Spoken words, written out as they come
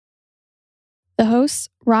The hosts,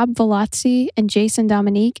 Rob Velazzi and Jason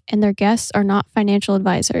Dominique, and their guests are not financial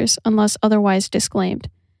advisors unless otherwise disclaimed.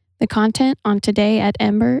 The content on Today at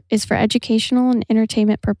Ember is for educational and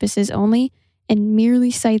entertainment purposes only and merely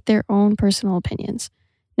cite their own personal opinions.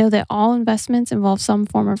 Know that all investments involve some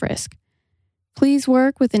form of risk. Please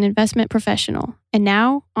work with an investment professional. And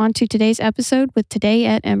now, on to today's episode with Today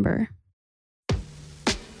at Ember.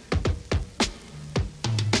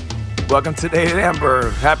 Welcome to Today at Ember.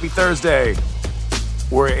 Happy Thursday.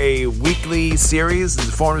 We're a weekly series, it's a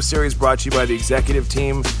informative series brought to you by the executive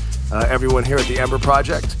team, everyone here at the Ember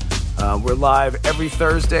Project. We're live every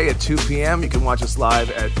Thursday at 2 p.m. You can watch us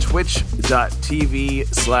live at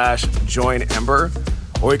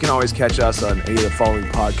twitch.tv/joinember, or you can always catch us on any of the following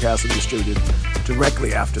podcasts that are distributed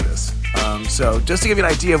directly after this. So just to give you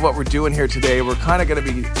an idea of what we're doing here today, we're kind of going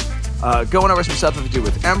to be going over some stuff that we do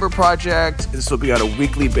with Ember Project. This will be on a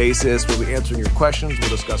weekly basis. We'll be answering your questions. We'll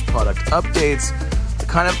discuss product updates. I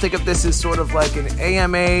kind of think of this as sort of like an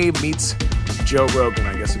AMA meets Joe Rogan,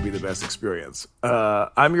 I guess would be the best experience.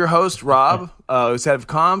 I'm your host, Rob, who's head of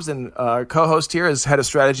comms, and our co-host here is head of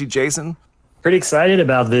strategy, Jason. Pretty excited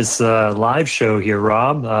about this live show here,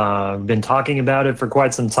 Rob. I've been talking about it for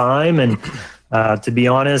quite some time, and to be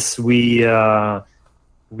honest, we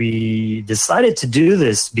decided to do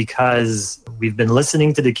this because we've been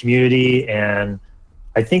listening to the community, and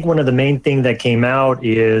I think one of the main things that came out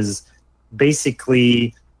is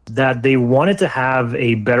basically that they wanted to have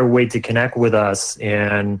a better way to connect with us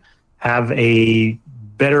and have a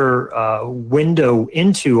better window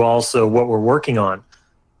into also what we're working on.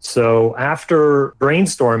 So after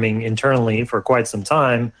brainstorming internally for quite some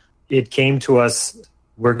time, it came to us,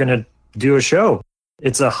 we're going to do a show.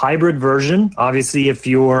 It's a hybrid version. Obviously, if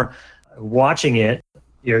you're watching it,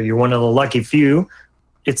 you're one of the lucky few.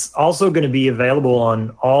 It's also going to be available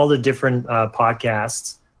on all the different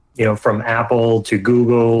podcasts, from Apple to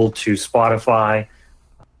Google to Spotify.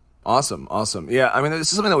 Awesome. Yeah, I mean,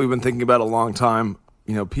 this is something that we've been thinking about a long time.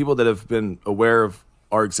 People that have been aware of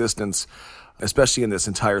our existence, especially in this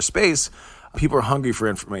entire space, people are hungry for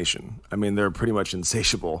information. I mean, they're pretty much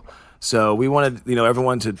insatiable. So we wanted,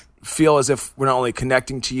 everyone to feel as if we're not only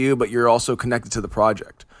connecting to you, but you're also connected to the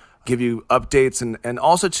project. Give you updates and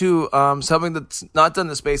also to something that's not done in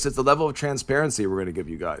the space is the level of transparency we're going to give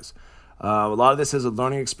you guys. A lot of this is a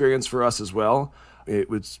learning experience for us as well.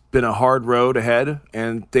 It's been a hard road ahead,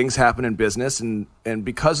 and things happen in business. And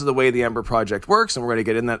because of the way the Ember Project works, and we're going to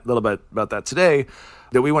get in that little bit about that today,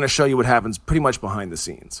 that we want to show you what happens pretty much behind the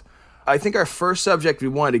scenes. I think our first subject we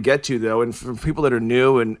wanted to get to, though, and for people that are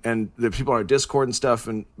new and the people on our Discord and stuff,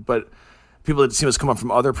 but people that seem to come up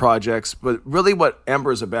from other projects, but really what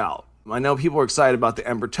Ember is about. I know people are excited about the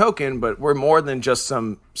Ember token, but we're more than just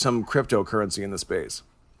some cryptocurrency in the space.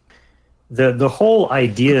 The whole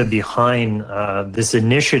idea behind this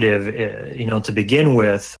initiative, to begin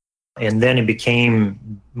with, and then it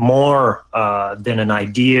became more than an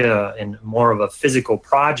idea and more of a physical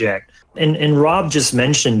project. And Rob just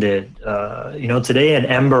mentioned it. Today at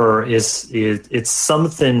Ember it's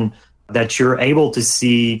something that you're able to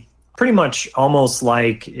see pretty much almost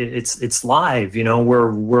like it's live.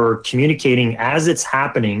 We're communicating as it's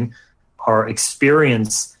happening, our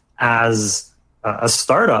experience as a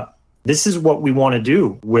startup. This is what we want to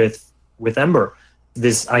do with Ember.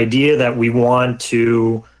 This idea that we want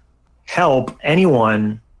to help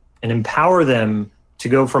anyone and empower them to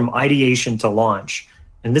go from ideation to launch.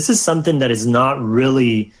 And this is something that is not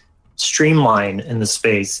really streamlined in the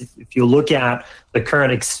space. If you look at the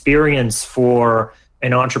current experience for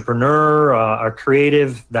an entrepreneur, a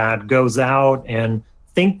creative that goes out and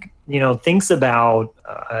thinks about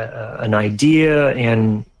an idea,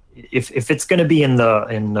 and if it's going to be in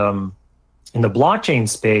the blockchain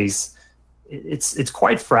space, it's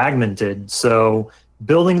quite fragmented. So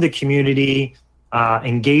building the community,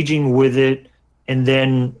 engaging with it, and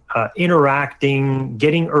then interacting,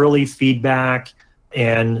 getting early feedback,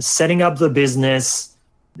 and setting up the business.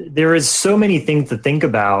 There is so many things to think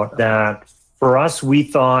about that for us, we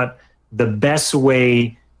thought the best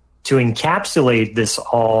way to encapsulate this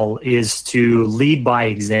all is to lead by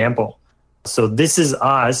example. So this is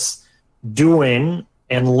us doing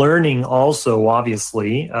and learning also,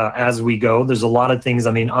 obviously, as we go. There's a lot of things.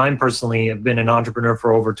 I mean, I'm personally have been an entrepreneur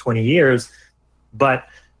for over 20 years, but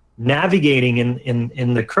navigating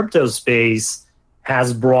in the crypto space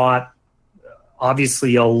has brought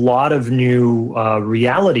obviously a lot of new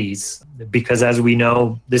realities, because as we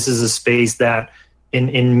know, this is a space that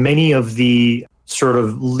in many of the sort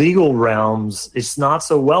of legal realms, it's not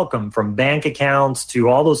so welcome, from bank accounts to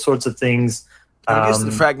all those sorts of things. I guess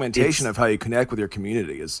the fragmentation of how you connect with your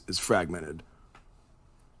community is fragmented.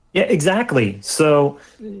 Yeah, exactly. So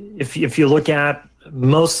if you look at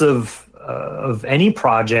most of any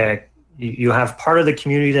project, you have part of the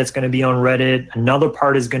community that's going to be on Reddit, another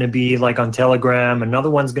part is going to be like on Telegram,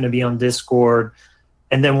 another one's going to be on Discord.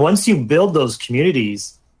 And then once you build those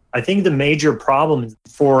communities, I think the major problem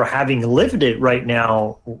for having lived it right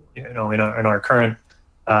now, in our current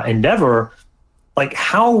endeavor, like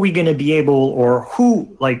how are we going to be able, or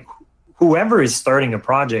whoever is starting a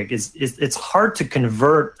project is it's hard to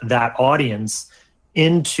convert that audience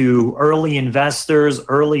into early investors,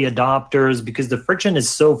 early adopters, because the friction is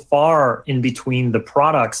so far in between the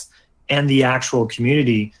products and the actual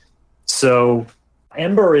community. So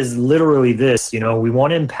Ember is literally this, we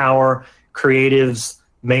want to empower creatives,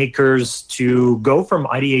 makers to go from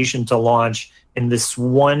ideation to launch in this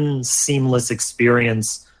one seamless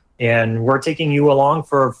experience. And we're taking you along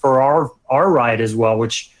for our ride as well,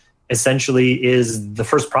 which essentially is the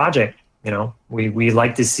first project. We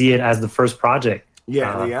like to see it as the first project.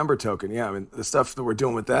 Yeah, the Ember token. Yeah, I mean, the stuff that we're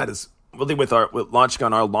doing with that is really with launching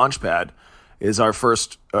on our Launchpad is our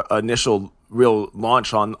first initial real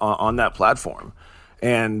launch on that platform.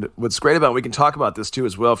 And what's great about it, we can talk about this too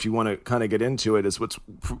as well if you want to kind of get into it, is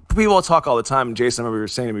people talk all the time, and Jason, I remember you were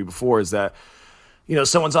saying to me before, is that,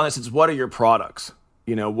 someone's on this, it's what are your products?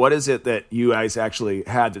 What is it that you guys actually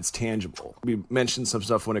had that's tangible? We mentioned some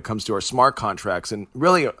stuff when it comes to our smart contracts, and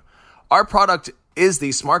really our product is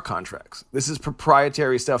these smart contracts. This is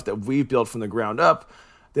proprietary stuff that we've built from the ground up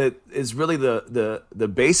that is really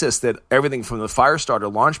the basis that everything from the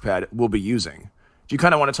Firestarter Launchpad will be using. Do you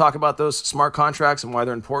kind of want to talk about those smart contracts and why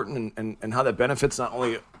they're important and how that benefits not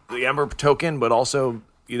only the Ember token, but also,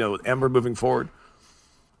 Ember moving forward?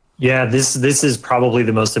 Yeah, this is probably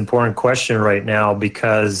the most important question right now,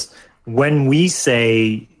 because when we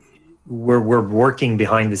say we're working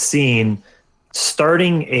behind the scene,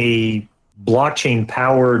 starting a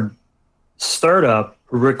blockchain-powered startup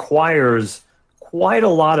requires quite a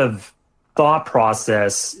lot of thought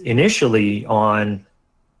process initially on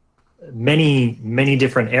many, many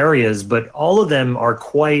different areas, but all of them are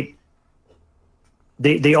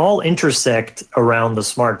they all intersect around the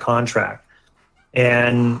smart contract.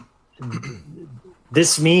 And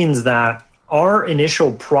this means that our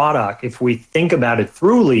initial product, if we think about it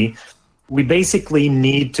thoroughly, we basically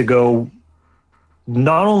need to go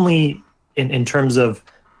not only in terms of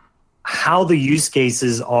how the use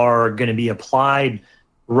cases are going to be applied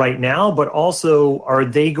right now, but also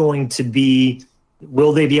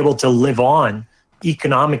will they be able to live on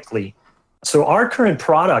economically? So our current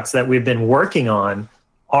products that we've been working on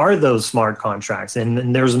are those smart contracts,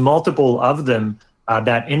 and there's multiple of them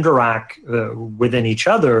that interact within each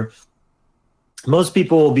other. Most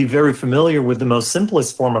people will be very familiar with the most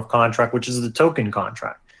simplest form of contract, which is the token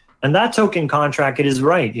contract. And that token contract, it is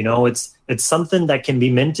right. It's something that can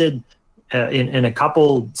be minted in a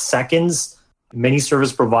couple seconds. Many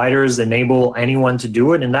service providers enable anyone to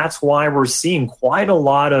do it. And that's why we're seeing quite a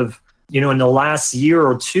lot of, in the last year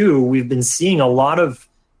or two, we've been seeing a lot of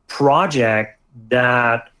projects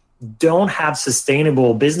that don't have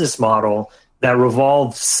sustainable business model that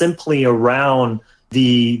revolve simply around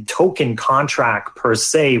the token contract per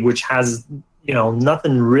se, which has,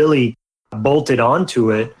 nothing really bolted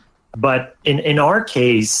onto it. But in our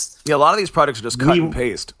case, a lot of these products are just cut and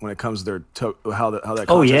paste when it comes to how that contract's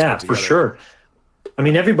put together. For sure. I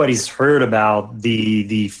mean, everybody's heard about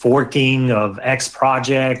the forking of X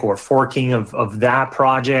project or forking of that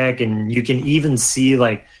project, and you can even see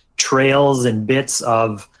like trails and bits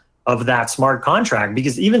of that smart contract,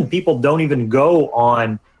 because even people don't even go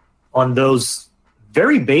on those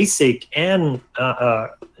very basic, and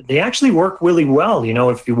they actually work really well.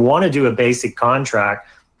 If you want to do a basic contract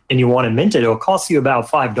and you want to mint it, it'll cost you about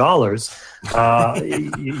 $5.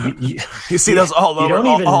 You see those all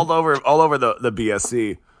over the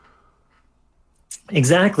BSC.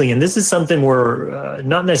 Exactly, and this is something we're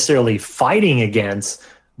not necessarily fighting against,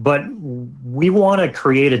 but we want to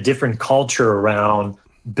create a different culture around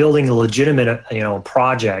building legitimate,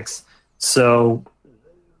 projects. So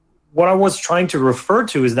what I was trying to refer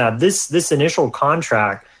to is that this initial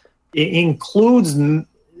contract, it includes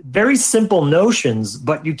very simple notions,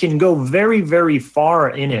 but you can go very, very far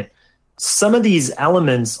in it. Some of these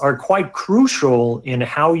elements are quite crucial in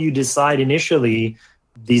how you decide initially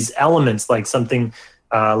these elements, like something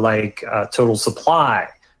like total supply.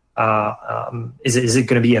 Is it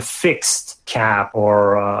going to be a fixed cap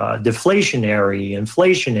or deflationary,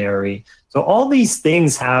 inflationary? So all these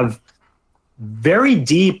things have very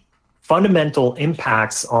deep fundamental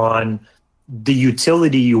impacts on the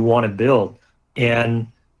utility you want to build. And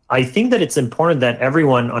I think that it's important that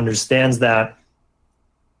everyone understands that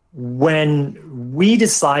when we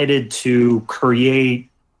decided to create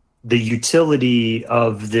the utility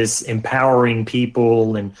of this empowering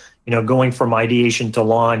people and, going from ideation to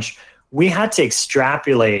launch, we had to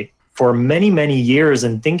extrapolate for many, many years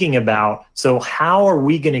and thinking about, so how are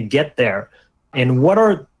we going to get there? And what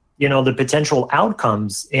are, the potential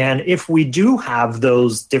outcomes? And if we do have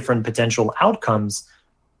those different potential outcomes,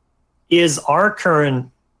 is our current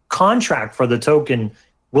contract for the token,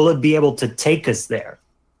 will it be able to take us there?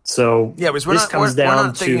 So yeah, because we're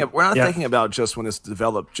not thinking about just when this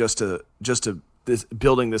developed, just to this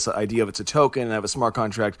building this idea of it's a token and have a smart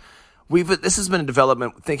contract. This has been a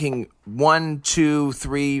development thinking 1, 2,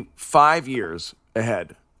 3, 5 years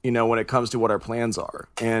ahead, when it comes to what our plans are.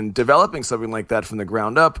 And developing something like that from the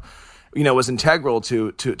ground up, was integral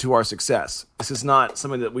to our success. This is not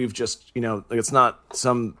something that we've just, it's not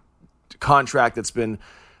some contract that's been,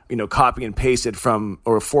 copy and pasted from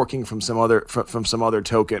or forking from some other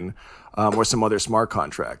token or some other smart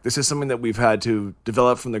contract. This is something that we've had to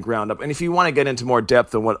develop from the ground up. And if you want to get into more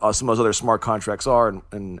depth on what some of those other smart contracts are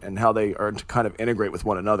and how they are to kind of integrate with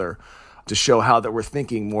one another, to show how that we're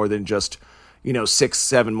thinking more than just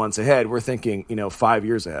 6-7 months ahead, we're thinking 5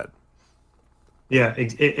 years ahead. Yeah,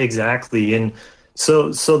 exactly. And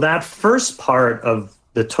so that first part of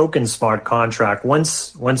the token smart contract,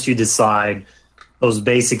 once you decide those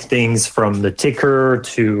basic things from the ticker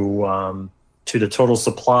to the total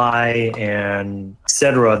supply and et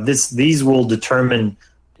cetera, these will determine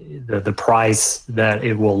the price that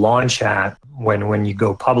it will launch at when you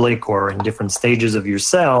go public or in different stages of your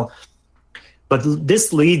sell. But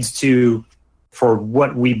this leads to, for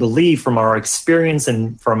what we believe from our experience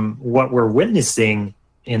and from what we're witnessing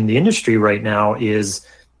in the industry right now, is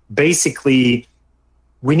basically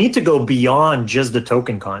we need to go beyond just the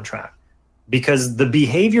token contract, because the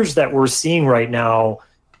behaviors that we're seeing right now,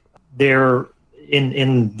 they're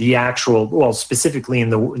in the actual, well, specifically in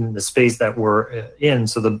the space that we're in.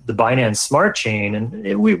 So the Binance Smart Chain,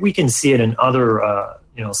 and we can see it in other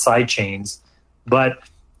side chains, but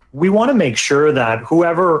we want to make sure that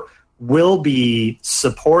whoever will be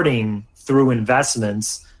supporting through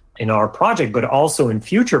investments in our project, but also in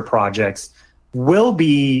future projects, will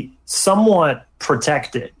be somewhat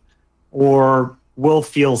protected or will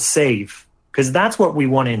feel safe, because that's what we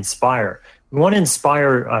want to inspire. We want to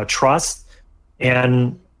inspire trust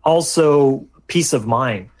and also peace of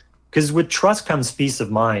mind, because with trust comes peace of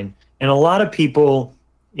mind. And a lot of people,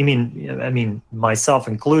 I mean, myself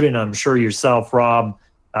included, I'm sure yourself, Rob,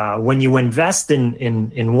 when you invest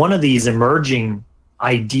in one of these emerging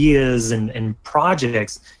ideas and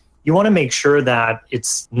projects, you want to make sure that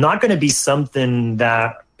it's not going to be something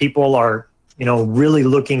that people are, really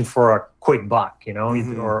looking for a quick buck,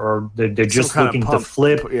 or they're just looking to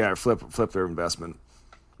flip their investment.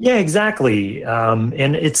 Yeah, exactly.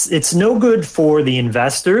 And it's no good for the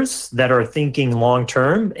investors that are thinking long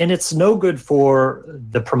term, and it's no good for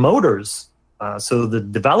the promoters. So the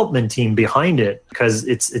development team behind it, because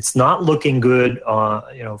it's not looking good,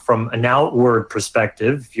 from an outward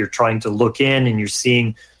perspective. You're trying to look in and you're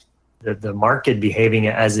seeing the market behaving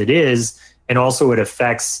as it is, and also it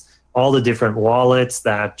affects all the different wallets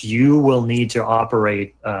that you will need to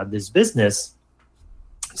operate this business.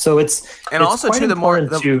 So it's also quite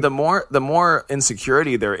too, the more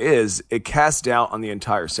insecurity there is, it casts doubt on the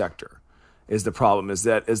entire sector. Is the problem is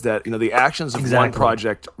that the actions of one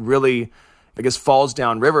project really, I guess, falls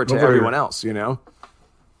downriver to everyone else.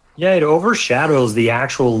 Yeah, it overshadows the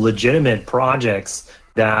actual legitimate projects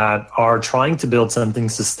that are trying to build something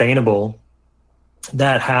sustainable,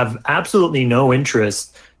 that have absolutely no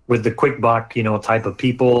interest with the quick buck, type of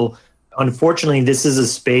people. Unfortunately, this is a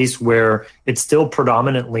space where it's still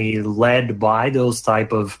predominantly led by those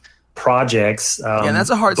type of projects. And that's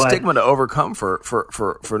a hard stigma to overcome for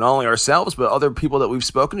not only ourselves, but other people that we've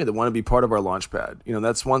spoken to that want to be part of our Launchpad.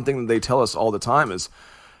 That's one thing that they tell us all the time is,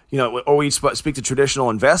 or we speak to traditional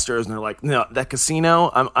investors and they're like, no, that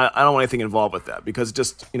casino, I don't want anything involved with that, because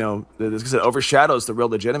just, it overshadows the real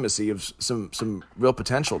legitimacy of some real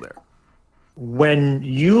potential there. When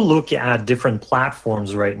you look at different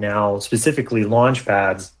platforms right now, specifically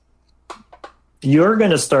Launchpads, you're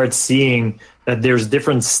going to start seeing that there's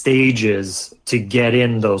different stages to get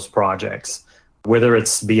in those projects, whether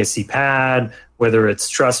it's BSC Pad, whether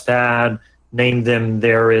it's TrustPad, name them.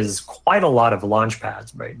 There is quite a lot of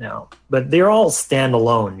Launchpads right now, but they're all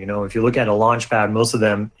standalone. If you look at a Launchpad, most of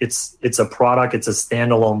them, it's a product, it's a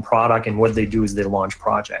standalone product, and what they do is they launch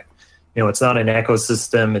project. It's not an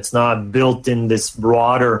ecosystem. It's not built in this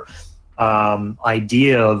broader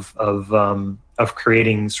idea of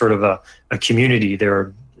creating sort of a community.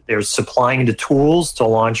 They're supplying the tools to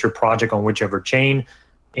launch your project on whichever chain,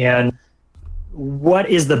 And what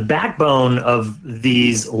is the backbone of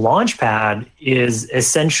these Launchpad is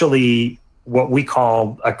essentially what we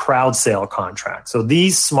call a crowd sale contract. So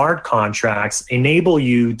these smart contracts enable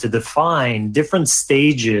you to define different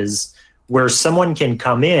stages where someone can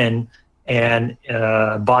come in and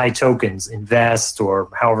buy tokens, invest, or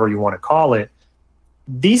however you want to call it.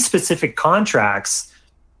 These specific contracts,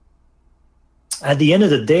 at the end of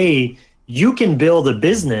the day, you can build a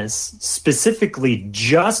business specifically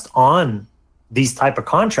just on these type of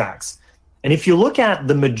contracts. And if you look at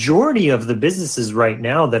the majority of the businesses right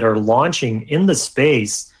now that are launching in the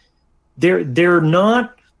space, they're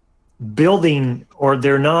not building, or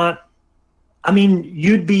they're not, I mean,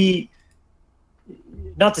 you'd be,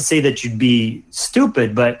 not to say that you'd be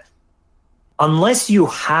stupid, but unless you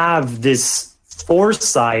have this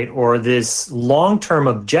foresight or this long-term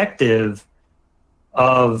objective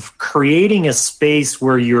of creating a space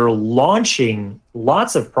where you're launching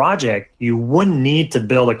lots of projects, you wouldn't need to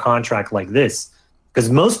build a contract like this. Because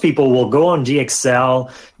most people will go on DXL,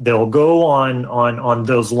 they'll go on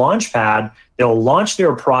those Launchpad, they'll launch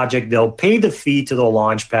their project, they'll pay the fee to the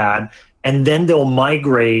Launchpad, and then they'll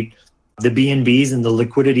migrate the BNBs and the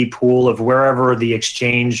liquidity pool of wherever the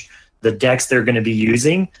exchange, the DEX they're going to be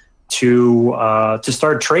using to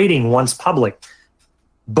start trading once public.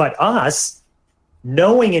 But us,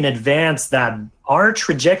 knowing in advance that our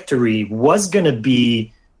trajectory was going to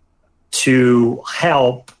be to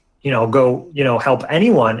help, help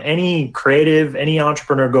anyone, any creative, any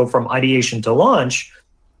entrepreneur go from ideation to launch,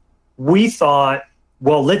 we thought,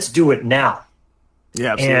 well, let's do it now.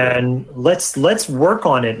 Yeah, absolutely. And let's work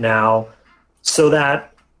on it now so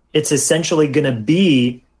that it's essentially going to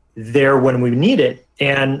be there when we need it.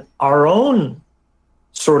 And our own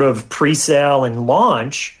sort of pre-sale and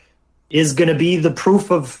launch is going to be the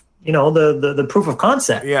proof of, the proof of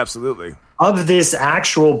concept. Yeah, absolutely. Of this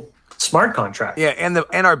actual smart contract. Yeah,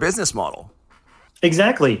 and our business model.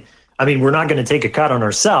 Exactly. I mean, we're not going to take a cut on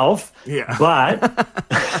ourselves. Yeah.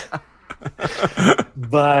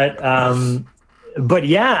 But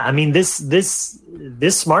yeah, I mean, this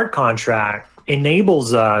smart contract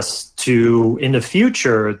enables us to, in the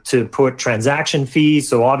future, to put transaction fees.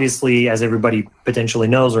 So obviously, as everybody potentially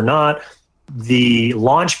knows or not, the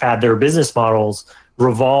Launchpad, their business models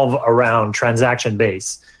revolve around transaction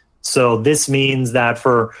base. So this means that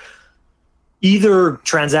for either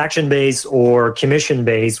transaction base or commission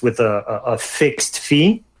base with a fixed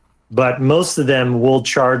fee, but most of them will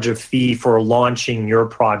charge a fee for launching your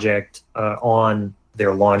project on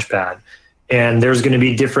their Launchpad. And there's going to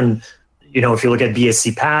be different, if you look at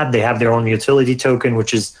BSC Pad, they have their own utility token,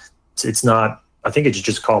 which is, it's not, I think it's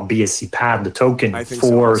just called BSC Pad, the token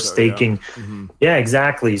for staking. Yeah. Mm-hmm. Yeah,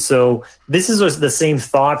 exactly. So this is the same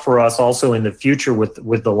thought for us also in the future with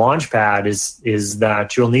the Launchpad is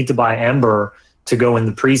that you'll need to buy Ember to go in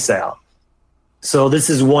the pre-sale. So this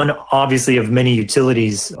is one, obviously, of many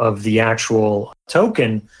utilities of the actual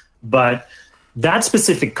token, but that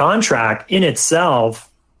specific contract in itself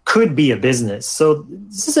could be a business. So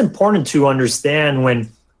this is important to understand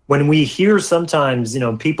when we hear sometimes,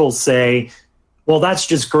 people say, well, that's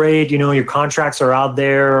just great. Your contracts are out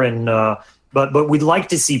there, and but we'd like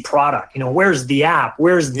to see product. Where's the app?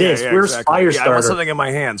 Where's this? Where's exactly. Firestarter? Yeah, I want something in my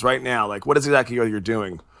hands right now. Like, what is exactly what you're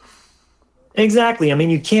doing? Exactly. I mean,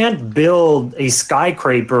 you can't build a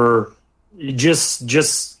skyscraper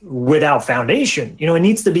just without foundation. It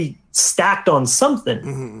needs to be stacked on something.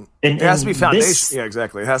 Mm-hmm. It has to be foundation. Yeah,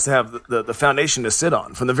 exactly. It has to have the foundation to sit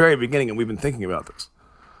on from the very beginning, and we've been thinking about this.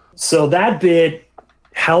 So that bit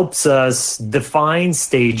helps us define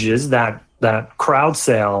stages, that crowd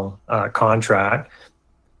sale contract.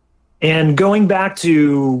 And going back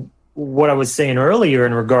to what I was saying earlier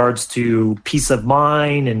in regards to peace of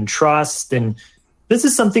mind and trust, and this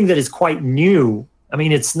is something that is quite new. I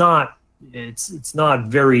mean, it's not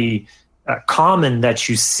very common that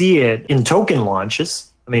you see it in token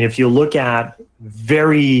launches. I mean, if you look at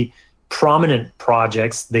very prominent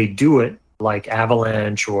projects, they do it, like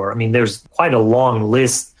Avalanche, there's quite a long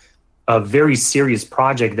list of very serious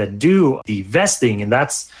projects that do the vesting, and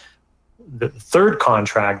that's the third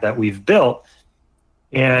contract that we've built.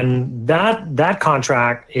 And that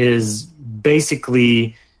contract is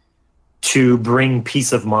basically to bring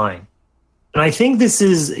peace of mind. And I think this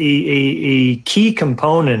is a key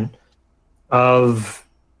component of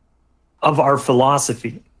our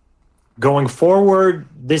philosophy. Going forward,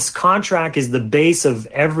 this contract is the base of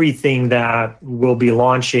everything that we'll be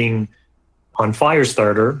launching on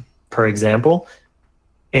Firestarter, for example.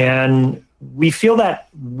 And we feel that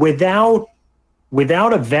without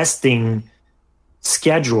a vesting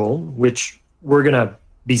schedule, which we're going to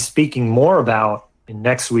be speaking more about in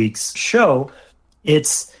next week's show,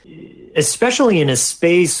 it's especially in a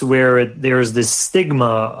space where there's this stigma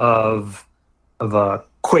of a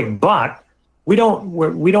quick buck. We don't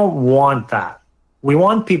want that. We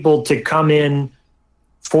want people to come in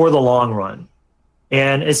for the long run,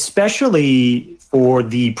 and especially for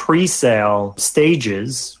the pre-sale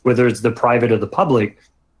stages, whether it's the private or the public.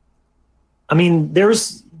 I mean,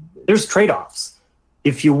 there's trade-offs.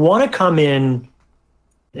 If you want to come in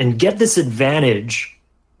and get this advantage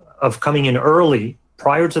of coming in early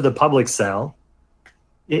prior to the public sale,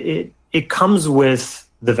 it comes with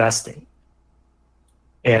the vesting.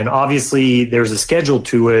 And obviously there's a schedule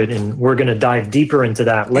to it, and we're going to dive deeper into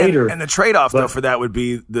that later. And the trade-off, though, for that would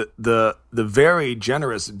be the very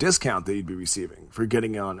generous discount that you'd be receiving for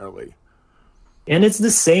getting on early. And it's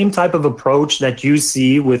the same type of approach that you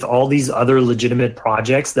see with all these other legitimate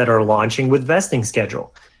projects that are launching with vesting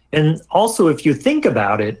schedule. And also, if you think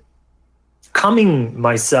about it, coming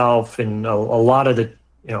myself and a lot of the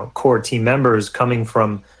core team members coming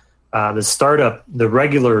from the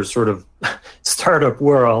regular sort of startup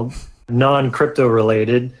world, non-crypto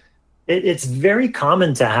related, it's very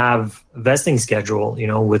common to have a vesting schedule,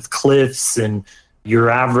 with cliffs and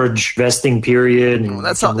your average vesting period. And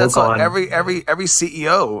that's how every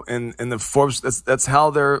CEO in the Forbes, that's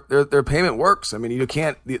how their payment works. I mean,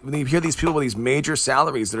 when you hear these people with these major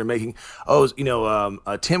salaries that are making,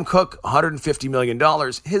 Tim Cook, $150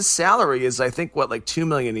 million, his salary is, I think, like $2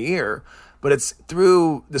 million a year, but it's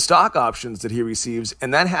through the stock options that he receives,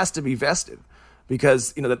 and that has to be vested.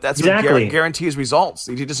 Because that's exactly what guarantees results.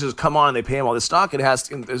 He just come on and they pay him all this stock.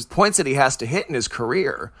 There's points that he has to hit in his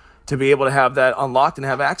career to be able to have that unlocked and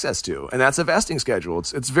have access to, and that's a vesting schedule.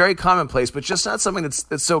 It's very commonplace, but just not something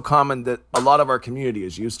that's so common that a lot of our community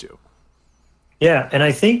is used to. Yeah, and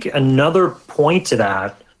I think another point to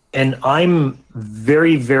that, and I'm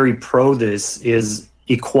very, very pro this, is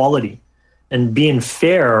equality and being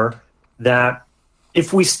fair. That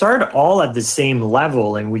if we start all at the same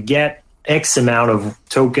level and we get X amount of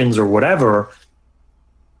tokens or whatever,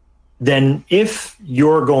 then if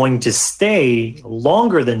you're going to stay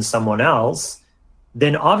longer than someone else,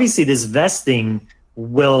 then obviously this vesting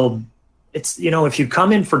will, if you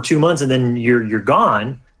come in for 2 months and then you're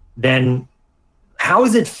gone, then how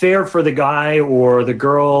is it fair for the guy or the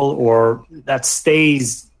girl or that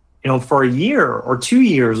stays, for a year or 2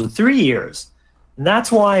 years or 3 years? And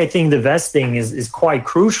that's why I think the vesting is quite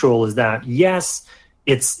crucial, is that, yes,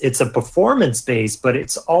 it's a performance base, but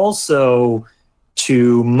it's also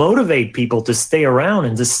to motivate people to stay around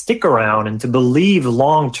and to stick around and to believe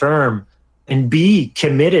long term and be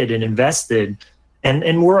committed and invested.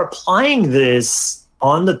 And we're applying this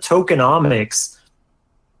on the tokenomics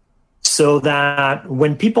so that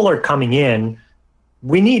when people are coming in,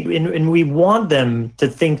 we want them to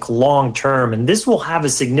think long term, and this will have a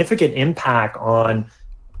significant impact on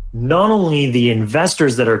not only the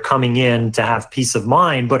investors that are coming in to have peace of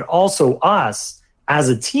mind, but also us as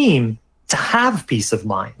a team to have peace of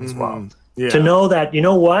mind as well. Yeah. To know that,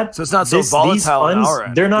 so it's not so volatile these funds, on our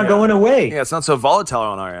end. They're not going away. Yeah, it's not so volatile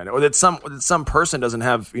on our end, or that some person doesn't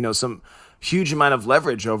have some huge amount of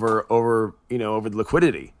leverage over the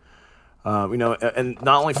liquidity. And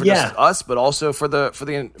not only for just us, but also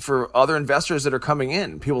for other investors that are coming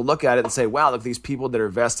in. People look at it and say, "Wow, look, these people that are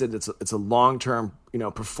vested. It's a long-term,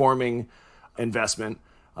 performing investment.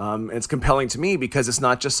 It's compelling to me because it's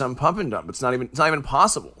not just some pump and dump. It's not even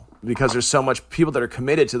possible because there's so much people that are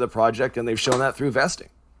committed to the project, and they've shown that through vesting."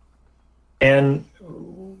 And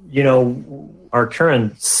our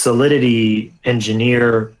current Solidity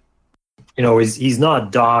engineer, he's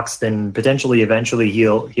not doxed, and potentially eventually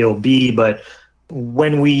he'll be. But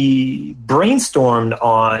when we brainstormed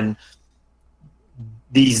on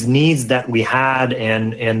these needs that we had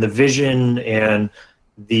and the vision and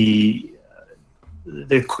the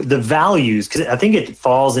values, because I think it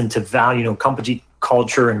falls into value, company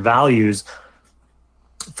culture and values.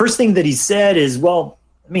 First thing that he said is, well,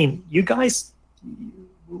 I mean, you guys,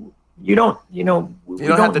 you don't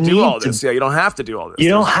have to do all this. Yeah, you don't have to do all this. You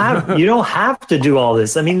don't have to do all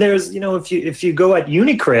this. I mean, there's, if you go at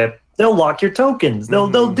Unicrypt, they'll lock your tokens.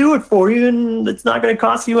 They'll do it for you, and it's not going to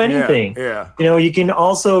cost you anything. Yeah. You can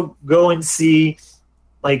also go and see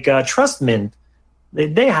like TrustMint.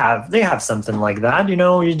 They have something like that.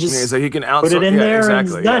 You just so you can outsource, put it in there, exactly, and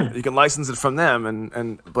it's done. Yeah. You can license it from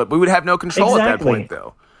them, but we would have no control at that point,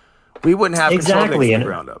 though. We wouldn't have control from the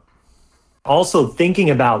ground up. Also thinking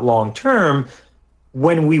about long term,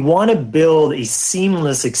 when we want to build a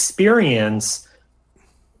seamless experience,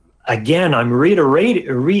 again, I'm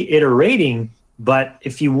reiterating, but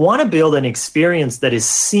if you want to build an experience that is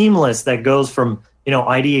seamless, that goes from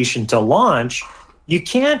ideation to launch, you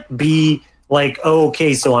can't be like, oh,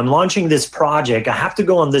 okay, so I'm launching this project. I have to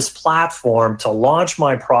go on this platform to launch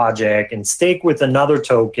my project and stake with another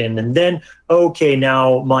token. And then, okay,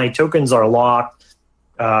 now my tokens are locked.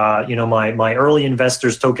 My early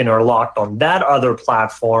investors token are locked on that other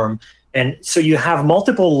platform. And so you have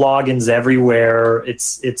multiple logins everywhere.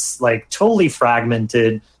 It's like totally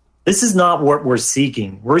fragmented. This is not what we're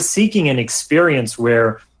seeking. We're seeking an experience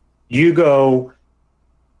where you go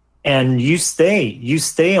and you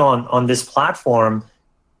stay on this platform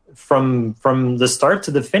from the start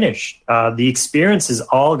to the finish. The experience is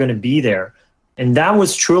all going to be there. And that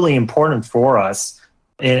was truly important for us.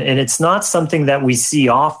 And it's not something that we see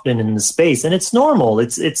often in the space. And it's normal.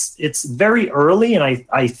 It's very early. And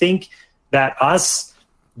I think that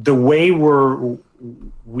the way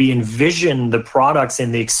we envision the products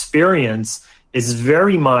and the experience is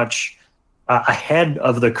very much ahead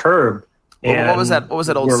of the curve. Well, what was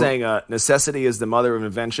that old saying? Necessity is the mother of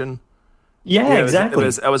invention. Yeah, exactly.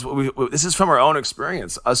 This is from our own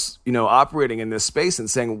experience. Us, operating in this space and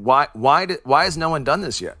saying, why has no one done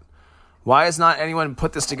this yet? Why has not anyone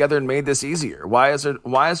put this together and made this easier? Why is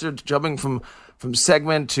there jumping from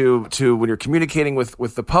segment to when you're communicating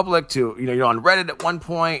with the public to you're on Reddit at one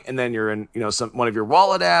point, and then you're in one of your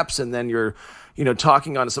wallet apps, and then you're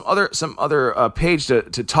talking on some other page to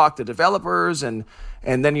talk to developers, and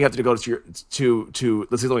then you have to go to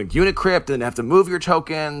let's say like Unicrypt, and have to move your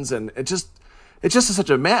tokens, and it's just such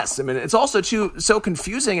a mess. I mean, it's also so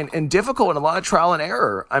confusing and difficult, and a lot of trial and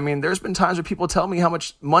error. I mean, there's been times where people tell me how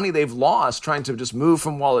much money they've lost trying to just move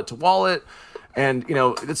from wallet to wallet, and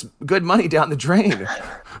it's good money down the drain.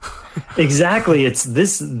 Exactly. It's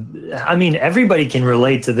this. I mean, everybody can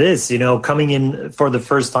relate to this. Coming in for the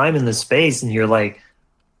first time in the space, and you're like,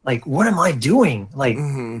 what am I doing? Like,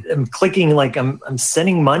 I'm clicking, like I'm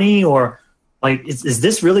sending money, or like, is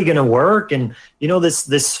this really going to work? And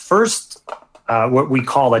this first what we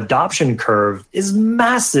call adoption curve is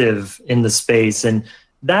massive in the space, and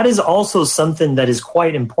that is also something that is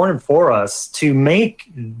quite important for us to make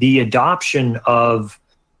the adoption of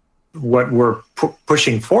what we're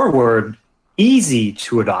pushing forward easy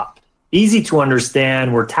to adopt, easy to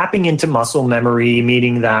understand. We're tapping into muscle memory,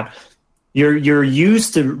 meaning that you're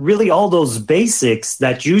used to really all those basics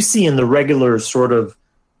that you see in the regular sort of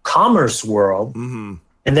commerce world. Mm-hmm.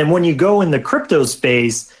 And then when you go in the crypto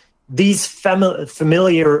space, these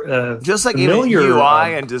familiar just like even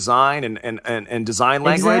UI and design and design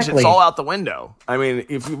language, exactly. It's all out the window. I mean,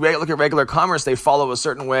 if you look at regular commerce, they follow a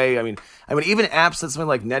certain way. I mean, even apps that's something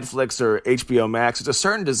like Netflix or HBO Max, it's a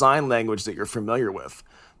certain design language that you're familiar with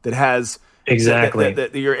that has exactly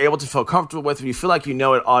that you're able to feel comfortable with. You feel like you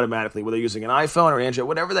know it automatically, whether you're using an iPhone or Android,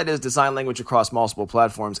 whatever that is, design language across multiple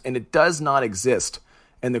platforms, and it does not exist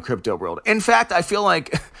in the crypto world. In fact, I feel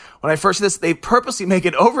like when I first see this, they purposely make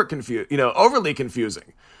it overly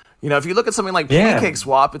confusing. If you look at something like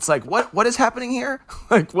PancakeSwap, it's like, what is happening here?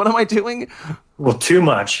 Like, what am I doing? Well, too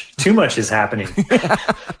much is happening.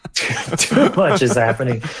 Too much is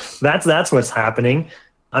happening. That's what's happening.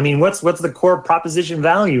 I mean, what's the core proposition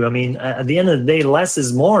value? I mean, at the end of the day, less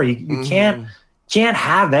is more. You can't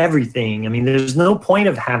have everything. I mean, there's no point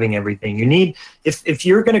of having everything. You need, if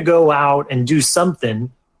you're going to go out and do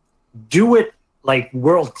something, do it like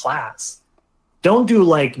world class. Don't do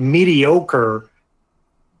like mediocre,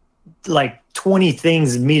 like 20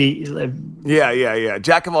 things. Yeah.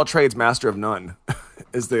 Jack of all trades, master of none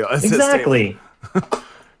is exactly.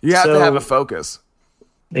 You have to have a focus.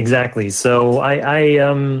 Exactly. So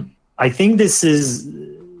I think this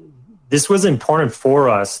was important for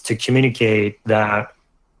us to communicate that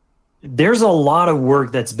there's a lot of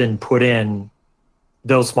work that's been put in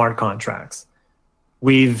those smart contracts.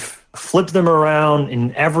 We've flipped them around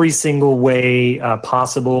in every single way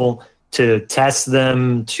possible to test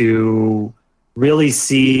them, to really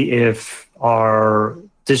see if our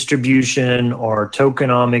distribution or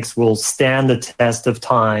tokenomics will stand the test of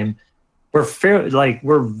time. We're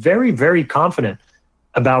very, very confident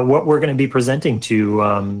about what we're going to be presenting to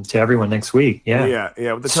everyone next week. Yeah.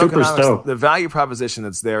 With the super stoked. The value proposition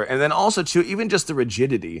that's there, and then also too, even just the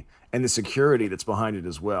rigidity and the security that's behind it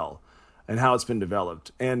as well, and how it's been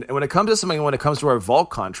developed. And when it comes to our Vault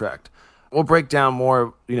contract, we'll break down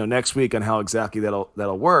more, next week on how exactly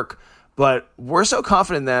that'll work. But we're so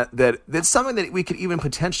confident that it's something that we could even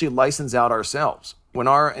potentially license out ourselves. When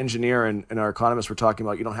our engineer and our economists were talking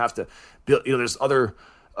about, you don't have to build, there's other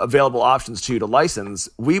available options to license.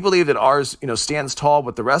 We believe that ours, stands tall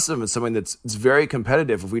with the rest of them. It's something that's very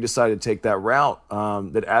competitive if we decide to take that route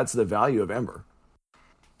that adds to the value of Ember.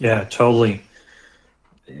 Yeah, totally.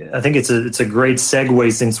 I think it's a great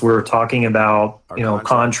segue since we're talking about,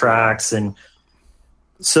 contracts and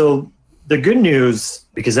So the good news,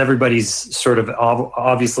 because everybody's sort of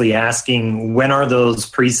obviously asking when are those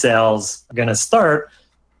pre-sales going to start,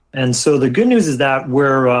 and so the good news is that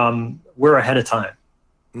we're ahead of time.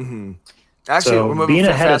 Mm-hmm. Actually, so we're moving being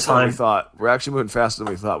ahead of faster than we time. thought. We're actually moving faster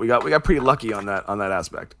than we thought. We got pretty lucky on that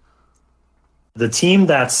aspect. The team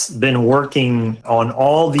that's been working on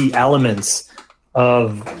all the elements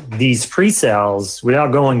of these pre-sales,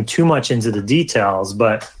 without going too much into the details,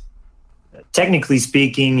 but technically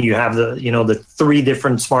speaking, you have the three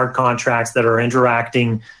different smart contracts that are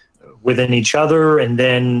interacting within each other, and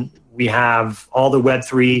then we have all the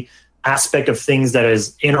Web3 aspect of things that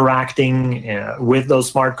is interacting with those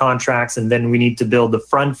smart contracts, and then we need to build the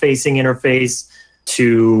front-facing interface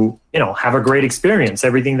to have a great experience.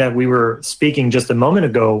 Everything that we were speaking just a moment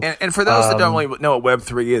ago. And for those that don't really know what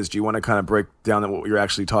Web3 is, do you want to kind of break down what you're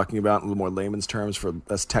actually talking about in a little more layman's terms for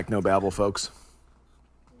us techno-babble folks?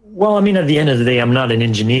 Well, I mean, at the end of the day, I'm not an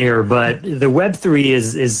engineer, but the Web3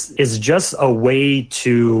 is just a way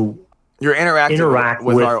to interact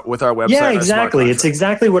with our website. Yeah, exactly. It's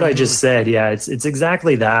exactly what I just said. Yeah, it's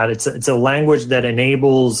exactly that. It's a language that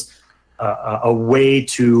enables a way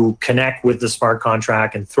to connect with the smart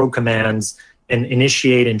contract and throw commands and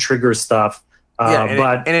initiate and trigger stuff.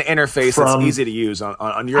 But in an interface that's easy to use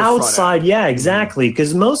on your outside, front end. Yeah, exactly.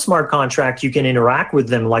 Because most smart contracts, you can interact with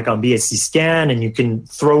them like on BSC Scan, and you can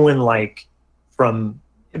throw in like from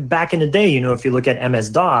back in the day. If you look at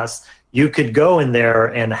MS-DOS, you could go in there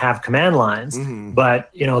and have command lines,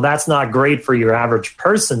 but that's not great for your average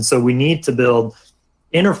person. So we need to build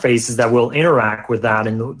interfaces that will interact with that,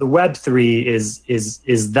 and the Web3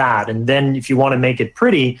 is that. And then if you want to make it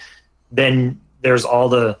pretty, then there's all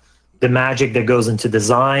the magic that goes into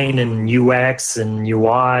design and UX and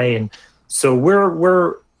UI. And so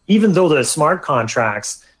we're even though the smart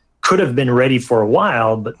contracts could have been ready for a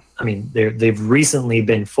while, but I mean they've recently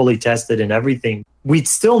been fully tested and everything, we'd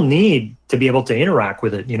still need to be able to interact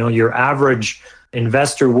with it. Your average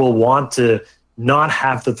investor will want to not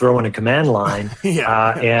have to throw in a command line.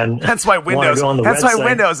 And that's why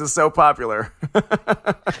Windows is so popular.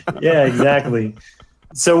 Yeah, exactly.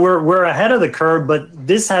 So we're ahead of the curve, but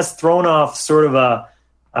this has thrown off sort of a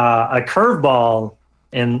curveball.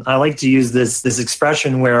 And I like to use this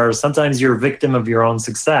expression where sometimes you're a victim of your own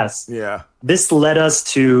success. Yeah. This led us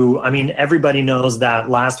to, I mean, everybody knows that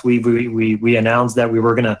last week we announced that we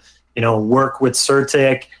were going to, work with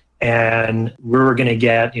CertiK, and we were going to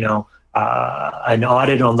get, an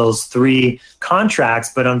audit on those three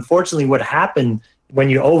contracts. But unfortunately, what happened when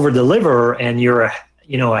you over deliver and you're,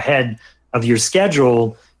 ahead of your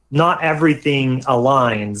schedule, not everything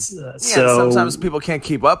aligns. So sometimes people can't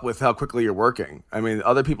keep up with how quickly you're working. I mean,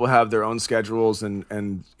 other people have their own schedules,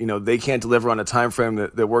 and they can't deliver on a time frame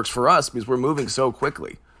that works for us because we're moving so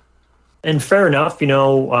quickly. And fair enough, so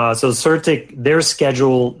CertiK, their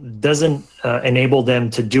schedule doesn't enable them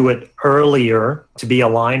to do it earlier to be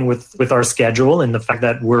aligned with our schedule, and the fact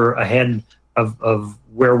that we're ahead of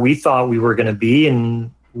where we thought we were going to be.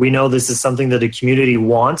 And we know this is something that the community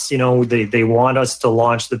wants. They want us to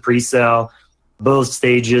launch the pre-sale, both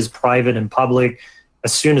stages, private and public,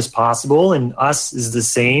 as soon as possible. And us is the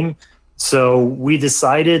same. So we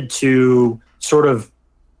decided to sort of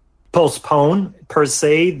postpone, per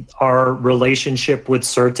se, our relationship with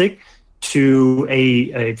CertiK to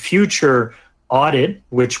a future audit,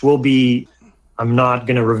 which will be, I'm not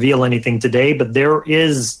going to reveal anything today, but there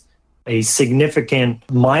is a significant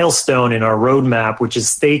milestone in our roadmap, which is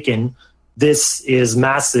Staken. This is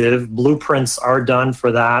massive. Blueprints are done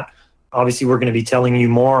for that. Obviously, we're going to be telling you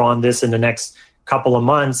more on this in the next couple of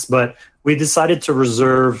months, but we decided to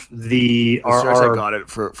reserve our audit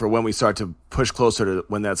for when we start to push closer to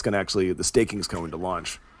when that's going to actually, the staking is going to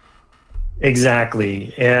launch.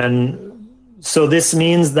 Exactly. And so this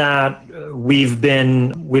means that we've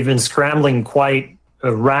been scrambling quite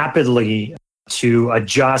rapidly to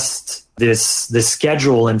adjust this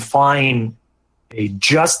schedule and find a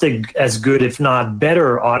just as good, if not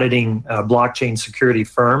better, auditing blockchain security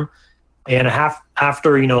firm. And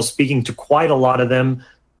after speaking to quite a lot of them,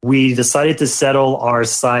 we decided to settle our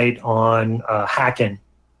sight on Hacken.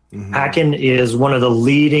 Mm-hmm. Hacken is one of the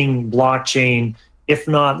leading blockchain, if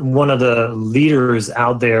not one of the leaders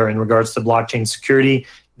out there in regards to blockchain security.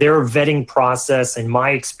 Their vetting process, in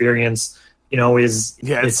my experience,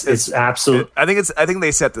 it's absolute. I think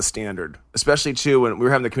they set the standard, especially too when we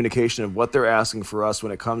were having the communication of what they're asking for us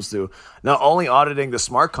when it comes to not only auditing the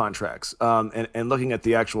smart contracts and looking at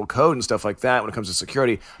the actual code and stuff like that when it comes to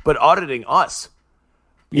security, but auditing us.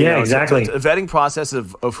 Yeah, exactly. A vetting process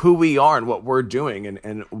of who we are and what we're doing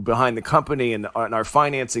and behind the company and our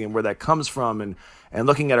financing and where that comes from and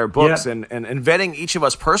looking at our books and vetting each of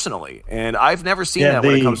us personally. And I've never seen that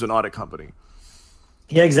when it comes to an audit company.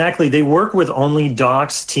 Yeah, exactly. They work with only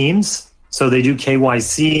docs teams. So they do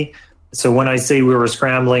KYC. So when I say we were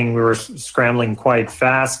scrambling quite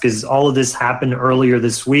fast because all of this happened earlier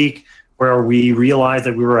this week where we realized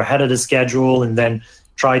that we were ahead of the schedule and then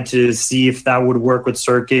tried to see if that would work with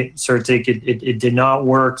Certic. It did not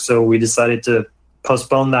work, so we decided to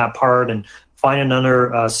postpone that part and find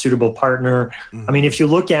another suitable partner. Mm-hmm. I mean, if you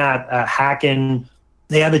look at Hacken,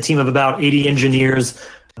 they have a team of about 80 engineers.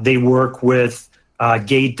 They work with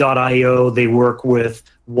Gate.io. They work with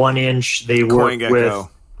 1inch. They work with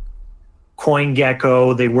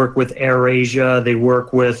CoinGecko. They work with AirAsia. They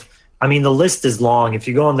work with, I mean, the list is long. If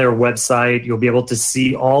you go on their website, you'll be able to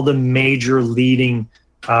see all the major leading,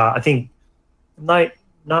 I think,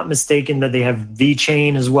 not mistaken that they have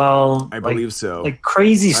VeChain as well. I believe so. Like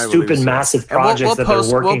crazy, stupid, massive projects that they're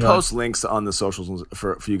working on. We'll post links on the socials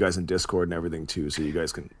for you guys in Discord and everything too, so you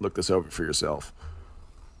guys can look this over for yourself.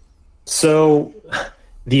 So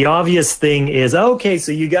the obvious thing is, okay,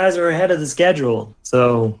 so you guys are ahead of the schedule.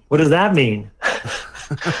 So what does that mean?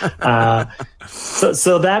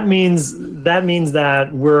 So that means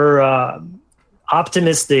that we're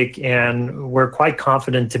optimistic and we're quite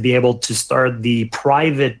confident to be able to start the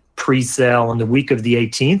private pre-sale on the week of the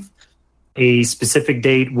 18th. A specific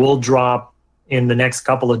date will drop in the next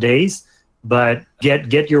couple of days, but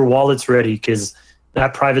get your wallets ready because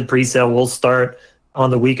that private pre-sale will start on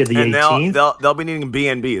the week of the 18th. They'll be needing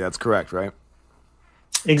BNB. That's correct, right?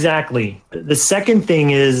 Exactly. The second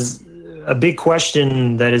thing is a big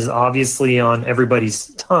question that is obviously on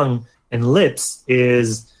everybody's tongue and lips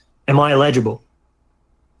is, am I eligible?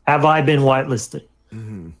 Have I been whitelisted?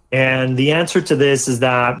 Mm-hmm. And the answer to this is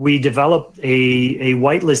that we developed a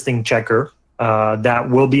whitelisting checker that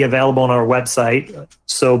will be available on our website.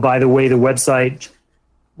 So by the way, the website,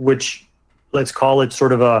 which let's call it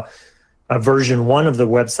sort of a version 1 of the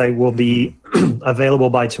website, will be available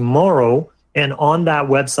by tomorrow. And on that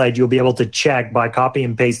website, you'll be able to check by copy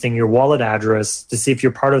and pasting your wallet address to see if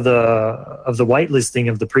you're part of the whitelisting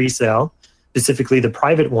of the pre-sale, specifically the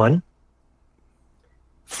private one.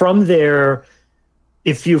 From there,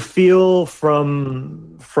 if you feel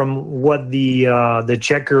from what the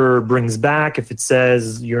checker brings back, if it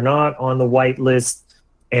says you're not on the whitelist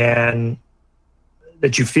and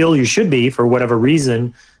that you feel you should be for whatever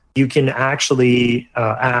reason, you can actually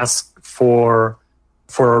ask for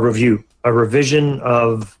a revision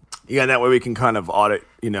of. Yeah, that way we can kind of audit,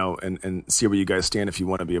 and see where you guys stand if you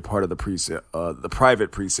want to be a part of the pre-sale, the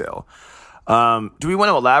private pre-sale. Do we want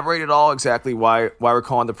to elaborate at all exactly why we're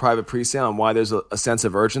calling the private pre-sale and why there's a sense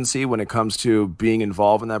of urgency when it comes to being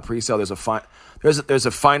involved in that pre-sale? There's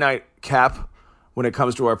a finite cap when it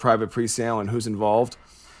comes to our private pre-sale and who's involved.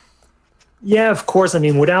 Yeah, of course. I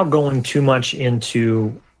mean, without going too much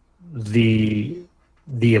into the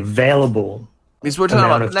available. Because we're talking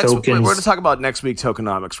about we're going to talk about next week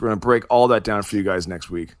tokenomics. We're going to break all that down for you guys next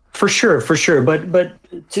week. For sure. But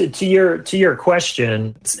to your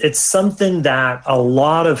question, it's something that a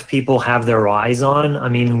lot of people have their eyes on. I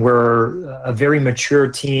mean, we're a very mature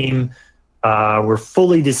team. We're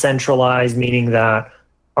fully decentralized, meaning that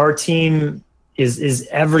our team is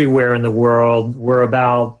everywhere in the world. We're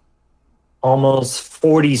about almost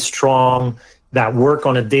 40 strong that work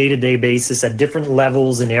on a day-to-day basis at different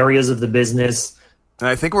levels and areas of the business. And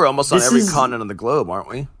I think we're almost on every continent on the globe, aren't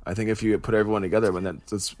we? I think if you put everyone together,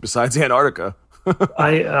 that's besides Antarctica.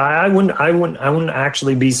 I wouldn't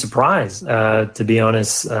actually be surprised, to be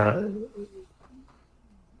honest. And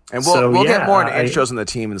we'll get more into intros on the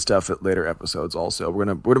team and stuff at later episodes. Also, we're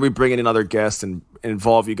gonna be bringing in other guests and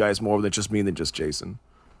involve you guys more than just me than just Jason.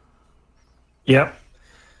 Yep.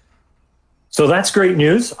 So that's great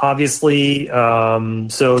news, obviously.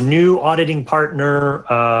 So new auditing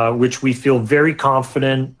partner, which we feel very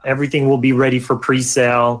confident. Everything will be ready for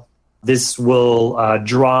pre-sale. This will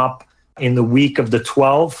drop in the week of the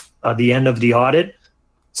 12th, the end of the audit.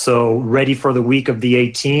 So ready for the week of the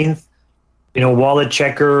 18th. Wallet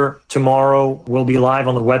checker tomorrow will be live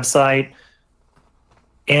on the website.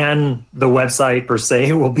 And the website per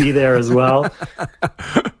se will be there as well.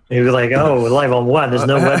 You'd be like, oh, live on what? There's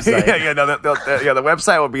no website. The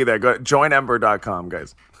website will be there. Go joinember.com,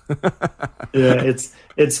 guys. Yeah,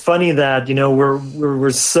 it's funny that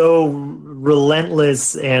we're so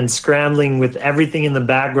relentless and scrambling with everything in the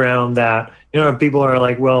background that people are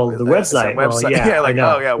like, well, the website. Well, yeah, like, I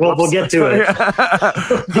know. oh yeah, we'll get to it.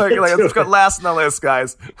 Let's go last on the list,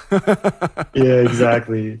 guys. Yeah,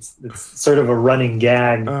 exactly. It's sort of a running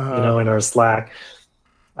gag, in our Slack.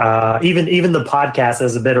 Even the podcast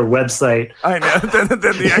has a better website. I know than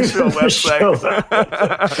the actual website.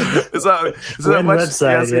 It's not much.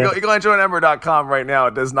 Website, You go on joinember.com right now.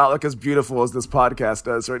 It does not look as beautiful as this podcast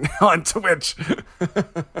does right now on Twitch.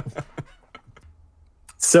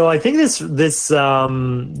 So I think this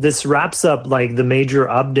wraps up like the major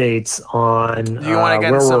updates on where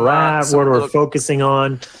we're at, what we're focusing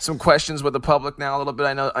on. Some questions with the public now a little bit.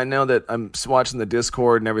 I know that I'm watching the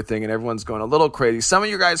Discord and everything, and everyone's going a little crazy. Some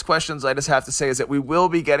of your guys' questions, I just have to say, is that we will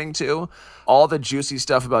be getting to all the juicy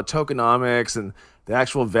stuff about tokenomics and the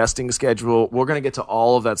actual vesting schedule. We're going to get to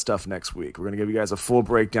all of that stuff next week. We're going to give you guys a full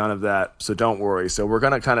breakdown of that, so don't worry. So we're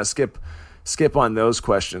going to kind of skip on those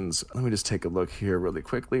questions. Let me just take a look here really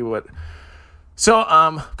quickly. Kind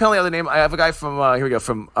of the other name. I have a guy from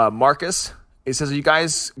from Marcus. It says, are you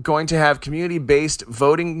guys going to have community-based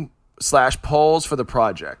voting /polls for the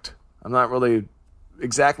project? I'm not really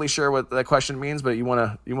exactly sure what that question means, but you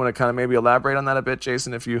want to kind of maybe elaborate on that a bit,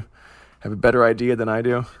 Jason, if you have a better idea than I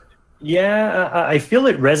do. Yeah, I feel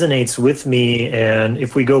it resonates with me. And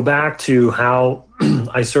if we go back to how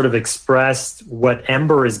I sort of expressed what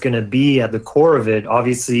Ember is going to be at the core of it,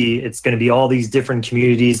 obviously it's going to be all these different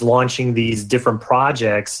communities launching these different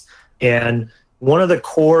projects. And one of the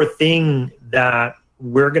core thing that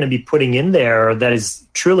we're going to be putting in there that is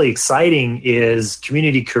truly exciting is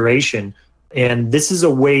community curation. And this is a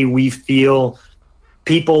way we feel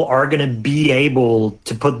people are going to be able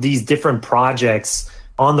to put these different projects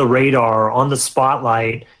on the radar, on the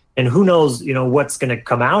spotlight, and who knows, what's going to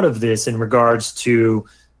come out of this in regards to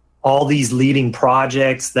all these leading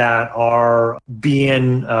projects that are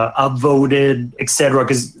being upvoted, et cetera.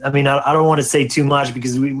 Because, I don't want to say too much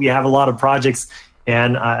because we have a lot of projects,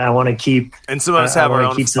 and I want to keep... And some of us have our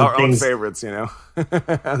own favorites,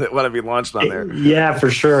 that want to be launched on there. Yeah,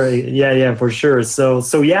 for sure. Yeah, for sure. So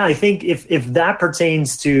yeah, I think if that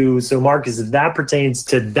pertains to, Marcus, if that pertains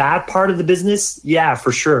to that part of the business, yeah,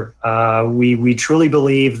 for sure. We truly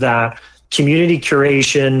believe that community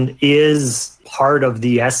curation is part of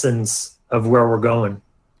the essence of where we're going.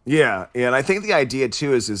 Yeah, and I think the idea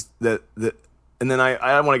too is that and then I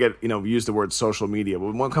don't want to get, use the word social media,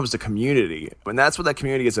 but when it comes to community, and that's what that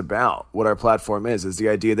community is about, what our platform is the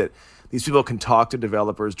idea that these people can talk to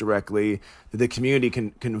developers directly, that the community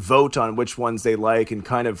can vote on which ones they like and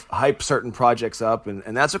kind of hype certain projects up.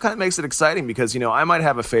 And that's what kind of makes it exciting because, I might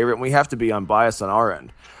have a favorite, and we have to be unbiased on our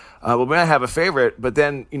end. We might have a favorite, but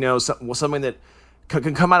then, something that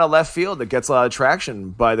can come out of left field that gets a lot of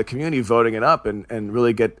traction by the community voting it up and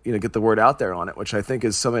really get the word out there on it, which I think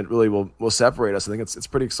is something that really will separate us. I think it's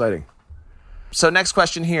pretty exciting. So next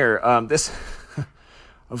question here. This,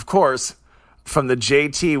 of course, from the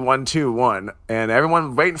JT121, and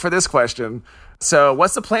everyone waiting for this question. So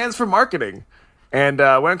what's the plans for marketing? And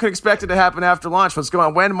when could expect it to happen after launch? What's going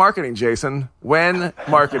on? When marketing, Jason? When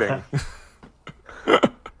marketing?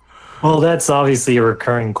 Well, that's obviously a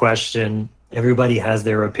recurring question. Everybody has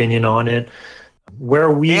their opinion on it.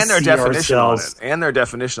 Where we and their see definition ourselves, on it, and their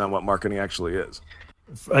definition on what marketing actually is.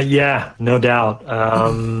 Yeah, no doubt.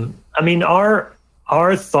 Our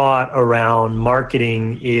thought around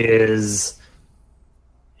marketing is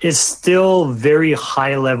still very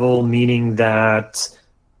high level, meaning that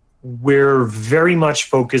we're very much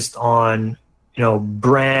focused on,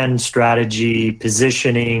 brand strategy,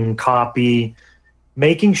 positioning, copy,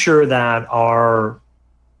 making sure that our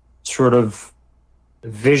sort of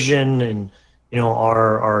vision and,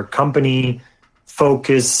 our company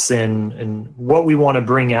focus and what we want to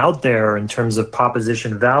bring out there in terms of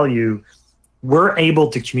proposition value, we're able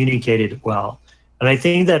to communicate it well. And I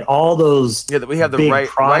think that all those that we have the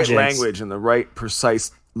right language and the right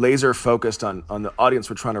precise laser focused on the audience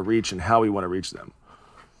we're trying to reach and how we want to reach them.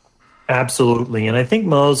 Absolutely. And I think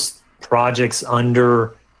most projects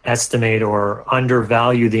underestimate or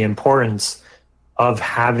undervalue the importance of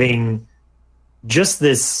having just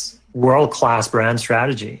this world-class brand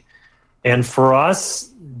strategy. And for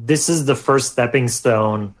us, this is the first stepping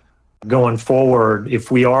stone going forward.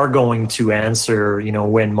 If we are going to answer,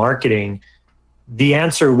 when marketing, the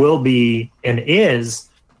answer will be and is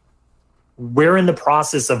we're in the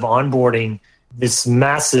process of onboarding this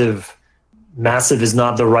massive is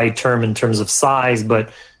not the right term in terms of size,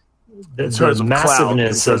 but the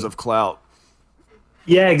massiveness of clout.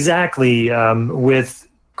 Yeah, exactly. With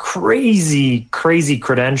crazy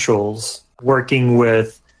credentials, working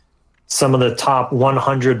with some of the top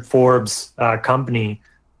 100 Forbes company.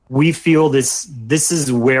 We feel this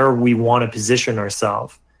is where we want to position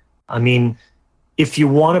ourselves. I mean, if you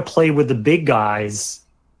want to play with the big guys,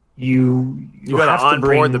 you got to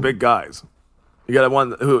onboard the big guys. You got to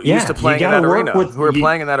one who used to playing in that arena, who are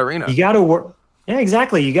playing in that arena. You got to work. Yeah,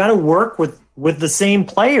 exactly. You got to work with the same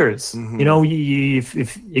players. Mm-hmm. You know,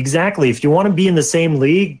 if you want to be in the same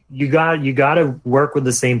league, you got to work with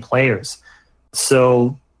the same players.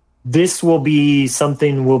 So this will be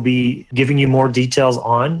something we'll be giving you more details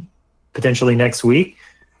on potentially next week.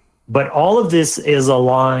 But all of this is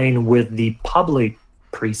aligned with the public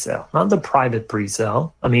pre-sale, not the private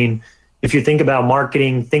pre-sale. I mean, if you think about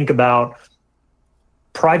marketing, think about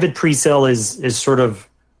private pre-sale is sort of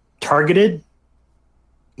targeted,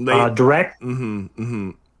 direct,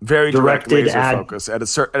 very directed laser focus at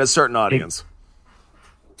a certain audience.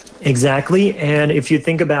 Exactly. And if you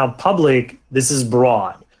think about public, this is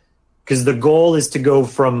broad, because the goal is to go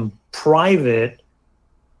from private,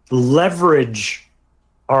 leverage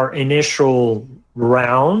our initial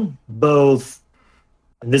round, both,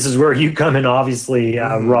 and this is where you come in, obviously,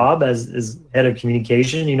 Rob, as head of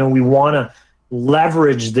communication. You know, we want to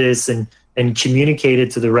leverage this and communicate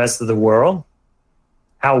it to the rest of the world,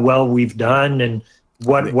 how well we've done and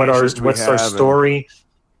what's our story.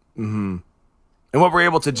 And what we're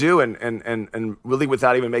able to do and really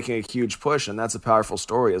without even making a huge push, and that's a powerful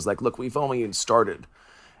story, is like, look, we've only started.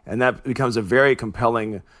 And that becomes a very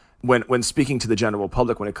compelling when speaking to the general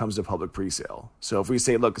public when it comes to public presale. So if we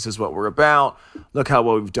say, look, this is what we're about, look how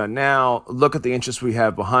well we've done now, look at the interest we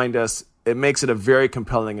have behind us, it makes it a very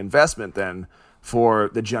compelling investment then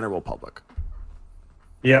for the general public.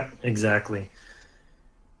 Yep, exactly.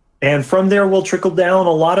 And from there, we'll trickle down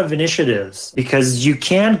a lot of initiatives, because you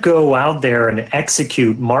can't go out there and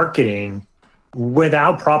execute marketing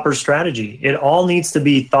without proper strategy. It all needs to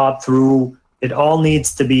be thought through. It all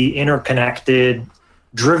needs to be interconnected,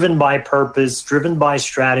 driven by purpose, driven by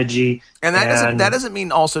strategy. And that doesn't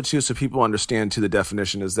mean also, too, so people understand, too, the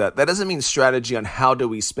definition is that doesn't mean strategy on how do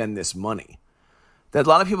we spend this money. That a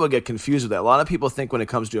lot of people get confused with that. A lot of people think when it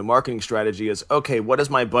comes to a marketing strategy is, okay, what is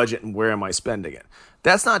my budget and where am I spending it?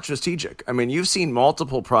 That's not strategic. I mean, you've seen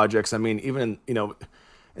multiple projects. I mean, even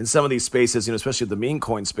in some of these spaces, especially the meme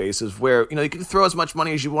coin spaces, where you can throw as much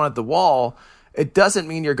money as you want at the wall. It doesn't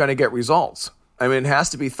mean you're going to get results. I mean, it has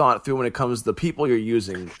to be thought through when it comes to the people you're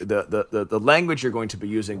using, the language you're going to be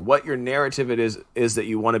using, what your narrative is that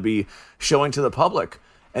you want to be showing to the public,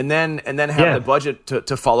 and then have the budget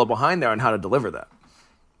to follow behind there on how to deliver that.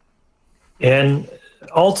 And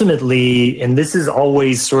ultimately, and this is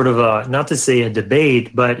always sort of not to say a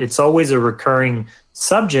debate, but it's always a recurring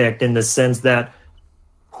subject in the sense that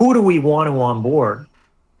who do we want to onboard?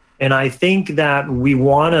 And I think that we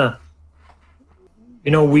want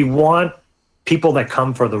people that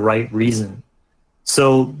come for the right reason.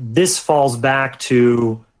 So this falls back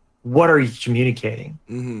to, what are you communicating?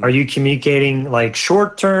 Are you communicating like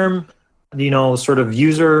short-term, sort of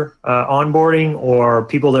user onboarding, or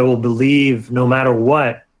people that will believe no matter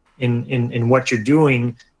what in what you're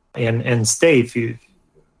doing and stay?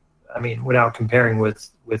 Without comparing with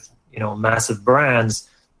massive brands,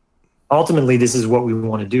 ultimately this is what we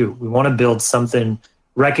want to do. We want to build something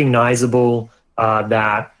recognizable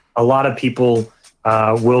that a lot of people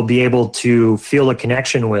will be able to feel a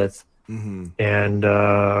connection with. And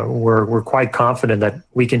we're quite confident that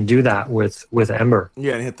we can do that with Ember.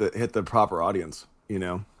 Yeah, and hit the proper audience.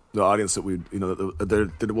 The audience that we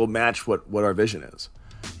that will match what our vision is.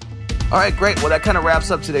 All right, great. Well, that kind of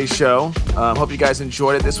wraps up today's show. Hope you guys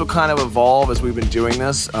enjoyed it. This will kind of evolve as we've been doing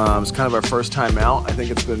this. It's kind of our first time out. I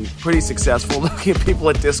think it's been pretty successful. Looking at people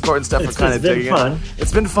at Discord and stuff are kind of digging it.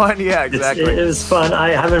 It's been fun. Yeah, exactly. It was fun. I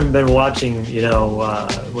haven't been watching,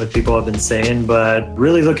 what people have been saying, but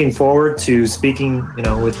really looking forward to speaking,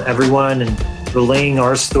 with everyone and relaying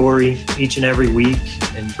our story each and every week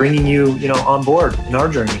and bringing you, on board in our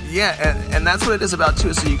journey. Yeah, and that's what it is about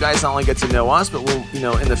too. So you guys not only get to know us, but we'll,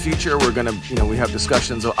 in the future we're gonna, we have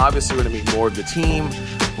discussions. So obviously we're gonna meet more of the team.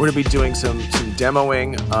 We're gonna be doing some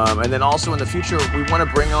demoing, and then also in the future we want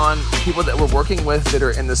to bring on people that we're working with that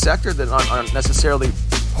are in the sector that aren't necessarily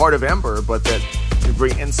part of Ember, but that can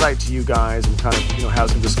bring insight to you guys and kind of have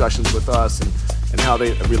some discussions with us and how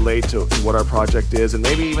they relate to what our project is, and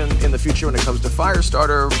maybe even in the future when it comes to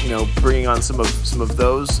Firestarter, bringing on some of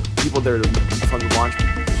those people that are from the launch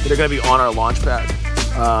that are going to be on our launchpad,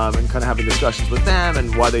 and kind of having discussions with them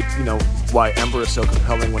and why they, why Ember is so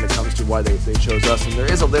compelling when it comes to why they chose us. And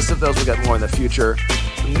there is a list of those. We'll get more in the future.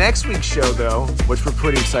 Next week's show, though, which we're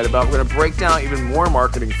pretty excited about, we're going to break down even more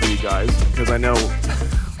marketing for you guys, because I know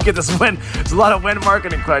get this win. There's a lot of win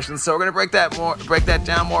marketing questions, so we're going to break that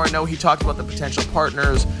down more. I know he talked about the potential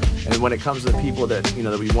partners, and when it comes to the people that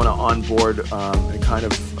that we want to onboard, and kind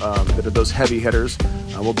of that are those heavy hitters,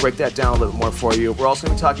 we'll break that down a little bit more for you. We're also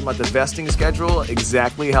going to be talking about the vesting schedule,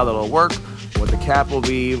 exactly how that'll work, what the cap will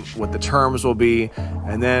be, what the terms will be,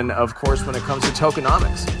 and then, of course, when it comes to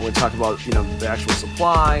tokenomics, we'll talk about the actual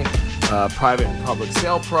supply, private and public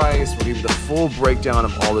sale price. We'll give you the full breakdown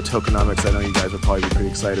of all the tokenomics. I know you guys will probably be pretty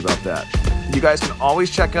excited about that. You guys can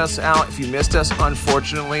always check us out if you missed us.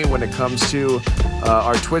 Unfortunately, when it comes to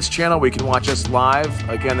our Twitch channel, we can watch us live.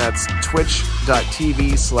 Again, that's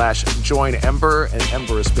twitch.tv/joinember, and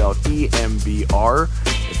Ember is spelled EMBR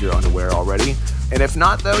if you're unaware already. And if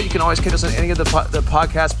not, though, you can always catch us on any of the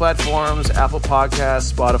podcast platforms, Apple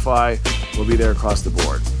Podcasts, Spotify. We'll be there across the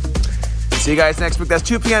board. See you guys next week. That's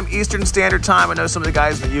 2 p.m. Eastern Standard Time. I know some of the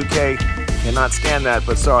guys in the UK cannot stand that,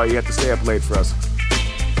 but sorry, you have to stay up late for us.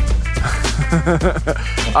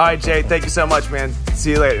 All right, Jay, thank you so much, man.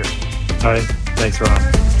 See you later. All right. Thanks, Rob.